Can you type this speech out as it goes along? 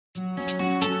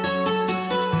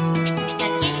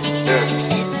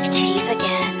It's Chief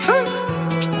again.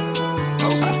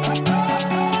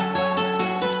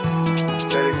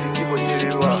 C'est l'équipe au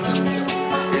téléphone.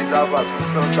 Ils avaient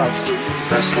puissance absolue.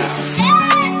 Let's go.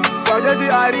 Quand je suis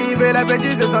arrivé, les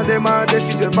petits se sont demandé ce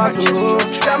qui se passe.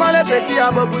 Tellement les petits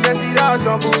ont beaucoup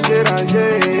d'inspiration pour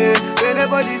déranger. Venez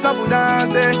pour du sang pour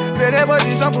danser, venez pour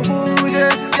du sang pour bouger.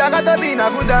 Y'a qu'à te bina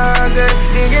pour danser.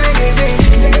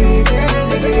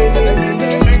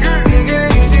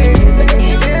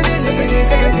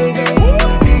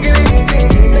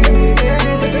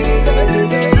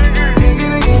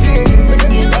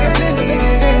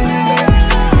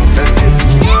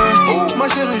 Ma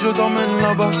chérie, je t'emmène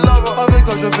là-bas. Avec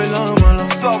toi, je fais la malin.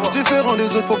 Différent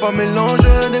des autres, faut pas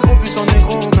mélanger. Négro puissant,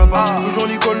 négro capable. Toujours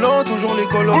les collants, toujours les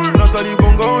colons. La sali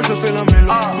bongo, je fais la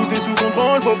mélo. Tout est sous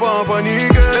contrôle, faut pas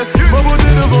paniquer. Ma beauté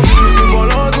devant toi, c'est pas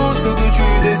là tout ce que tu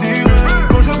désires.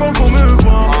 Quand je parle, faut me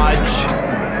croire.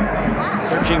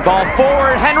 Searching ball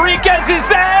forward, Henriquez is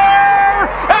there,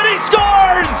 and he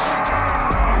scores!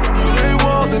 Les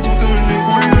voir de toutes les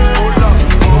couleurs.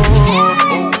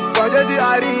 Quand je suis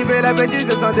arrivé, les petits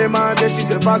se sont demandé ce qui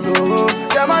se passe.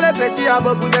 Tellement les petits ont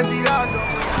beaucoup d'inspiration.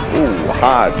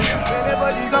 Hodge. Venez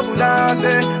pour du sang pour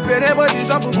danser, venez pour du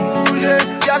sang pour bouger.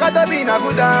 Y'a qu'à te bina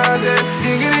pour danser.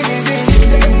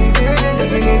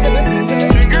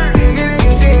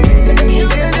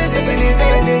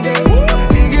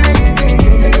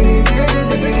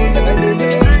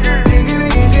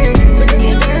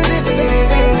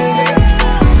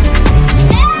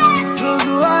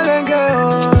 Toujours à l'engue,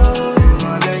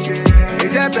 et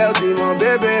j'ai perdu mon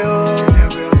bébé,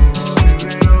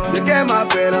 le qu'elle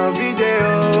m'appelle en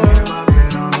vidéo,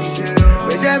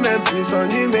 mais j'ai même plus son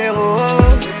numéro.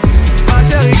 Ma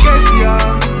chérie, qu'est-ce qu'il y a?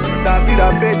 T'as vu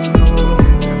l'appétit,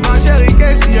 ma chérie,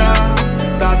 qu'est-ce qu'il y a?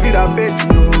 T'as vu l'appétit,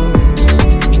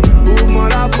 ouvre-moi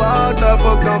la porte,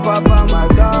 faut que ton papa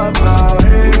m'adopte.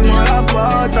 Ouvre-moi la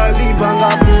porte,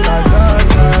 libanga pour la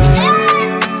date.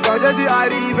 Quand je suis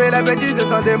arrivé, les petits se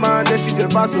sont demandé ce qui se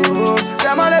passe.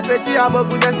 Tellement les petits ont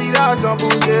beaucoup d'inspiration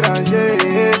pour déranger.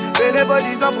 Venez pour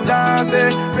du sang pour danser,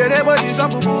 venez pour du sang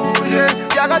pour bouger.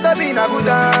 Y'a qu'à te bina pour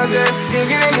danser.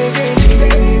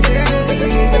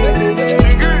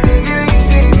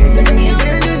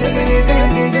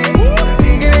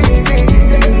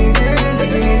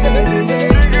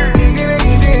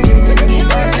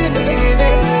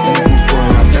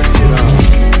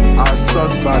 À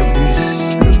sauce barbus,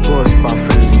 le boss pas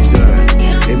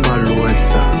Fernandes et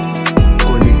Malouessa,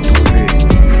 Connie Touré,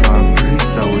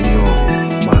 Fabrice Aoignon,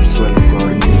 Maswell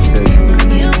Corny,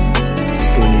 Séjourni,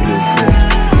 Stony le vrai,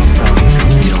 Gustave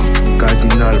Julien,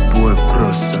 Cardinal Poe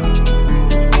Cross.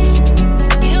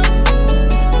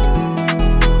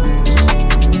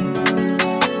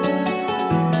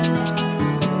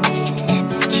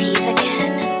 It's Chief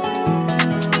again.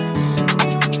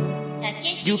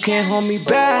 You can't hold me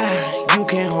back, you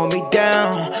can't hold me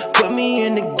down. Put me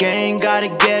in the game, gotta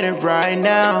get it right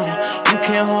now. You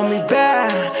can't hold me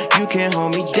back, you can't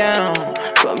hold me down.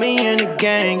 Put me in the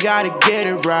game, gotta get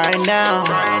it right now.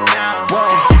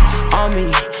 Whoa, on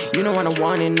me, you know I'm the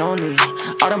one and only.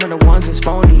 All them other ones is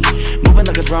phony. Moving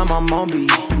like a drum, I'm on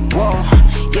beat. Whoa,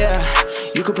 yeah,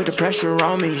 you could put the pressure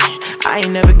on me. I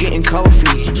ain't never getting cold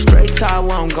feet. Straight tie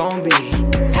where I'm gon' be.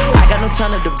 I got no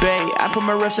time to debate. I put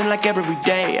my reps in like every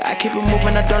day. I keep it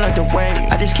moving, I don't like the way.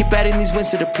 I just keep adding these wins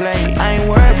to the plate. I ain't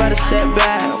worried about a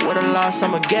setback. With a loss,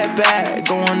 I'ma get back.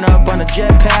 Going up on a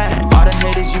jetpack. All the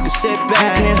haters, you can sit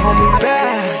back. You can't hold me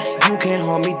back, you can't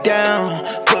hold me down.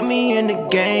 Put me in the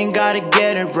game, gotta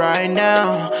get it right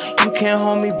now. You can't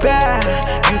hold me back,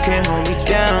 you can't hold me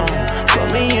down.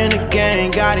 Put me in the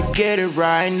game, gotta get it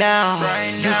right now.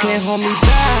 You can't hold me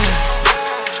back.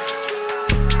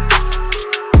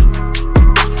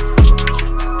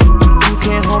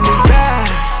 Can't hold me back.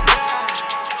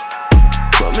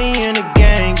 Put me in the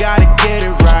game, gotta get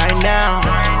it right now.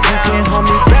 You can't hold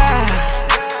me back.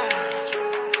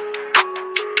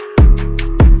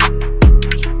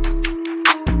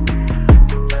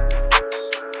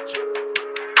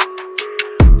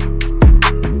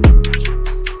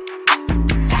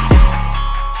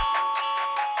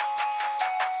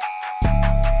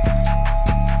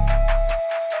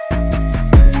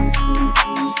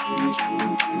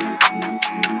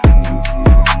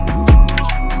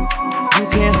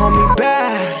 Hold me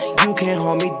back, you can't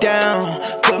hold me down.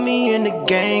 Put me in the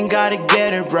game, gotta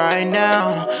get it right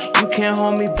now. You can't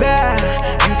hold me back,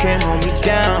 you can't hold me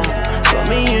down. Put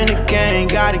me in the game,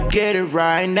 gotta get it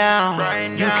right now.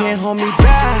 You can't hold me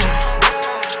back.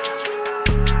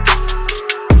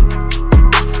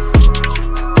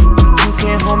 You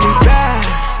can't hold me back.